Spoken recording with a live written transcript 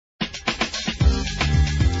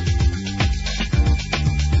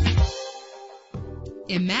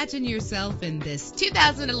Imagine yourself in this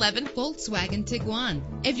 2011 Volkswagen Tiguan.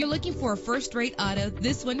 If you're looking for a first-rate auto,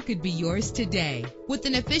 this one could be yours today. With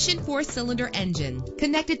an efficient 4-cylinder engine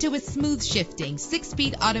connected to a smooth shifting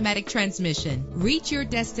 6-speed automatic transmission, reach your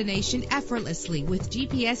destination effortlessly with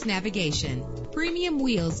GPS navigation. Premium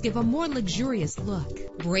wheels give a more luxurious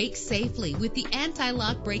look. Brake safely with the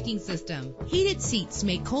anti-lock braking system. Heated seats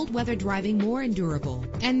make cold weather driving more endurable,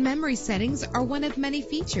 and memory settings are one of many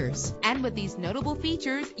features. And with these notable features,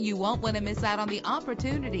 you won't want to miss out on the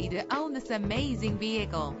opportunity to own this amazing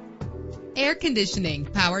vehicle. Air conditioning,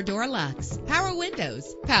 power door locks, power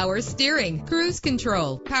windows, power steering, cruise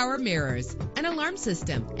control, power mirrors, an alarm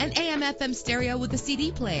system, an AM/FM stereo with a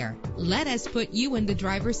CD player. Let us put you in the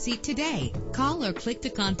driver's seat today. Call or click to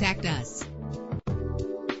contact us.